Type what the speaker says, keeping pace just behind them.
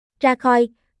Rakhoi,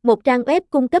 một trang web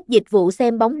cung cấp dịch vụ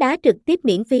xem bóng đá trực tiếp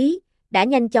miễn phí, đã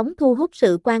nhanh chóng thu hút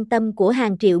sự quan tâm của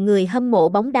hàng triệu người hâm mộ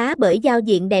bóng đá bởi giao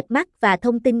diện đẹp mắt và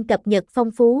thông tin cập nhật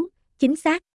phong phú, chính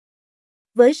xác.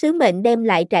 Với sứ mệnh đem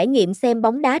lại trải nghiệm xem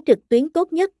bóng đá trực tuyến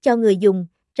tốt nhất cho người dùng,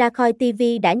 RakhoiTV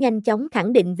đã nhanh chóng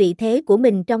khẳng định vị thế của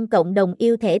mình trong cộng đồng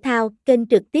yêu thể thao. Kênh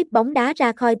trực tiếp bóng đá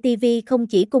RakhoiTV không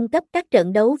chỉ cung cấp các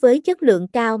trận đấu với chất lượng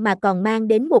cao mà còn mang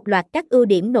đến một loạt các ưu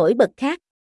điểm nổi bật khác.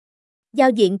 Giao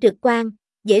diện trực quan,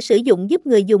 dễ sử dụng giúp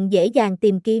người dùng dễ dàng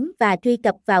tìm kiếm và truy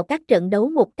cập vào các trận đấu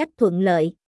một cách thuận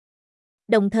lợi.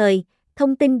 Đồng thời,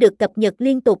 thông tin được cập nhật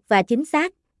liên tục và chính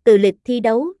xác, từ lịch thi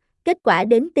đấu, kết quả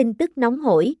đến tin tức nóng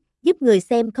hổi, giúp người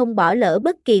xem không bỏ lỡ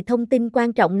bất kỳ thông tin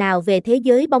quan trọng nào về thế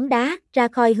giới bóng đá.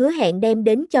 Rakhoi hứa hẹn đem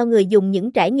đến cho người dùng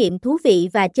những trải nghiệm thú vị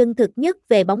và chân thực nhất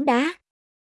về bóng đá.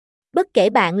 Bất kể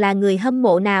bạn là người hâm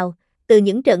mộ nào, từ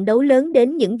những trận đấu lớn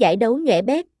đến những giải đấu nhẹ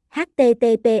bét,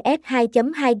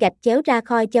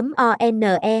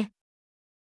 https://rakhoi.one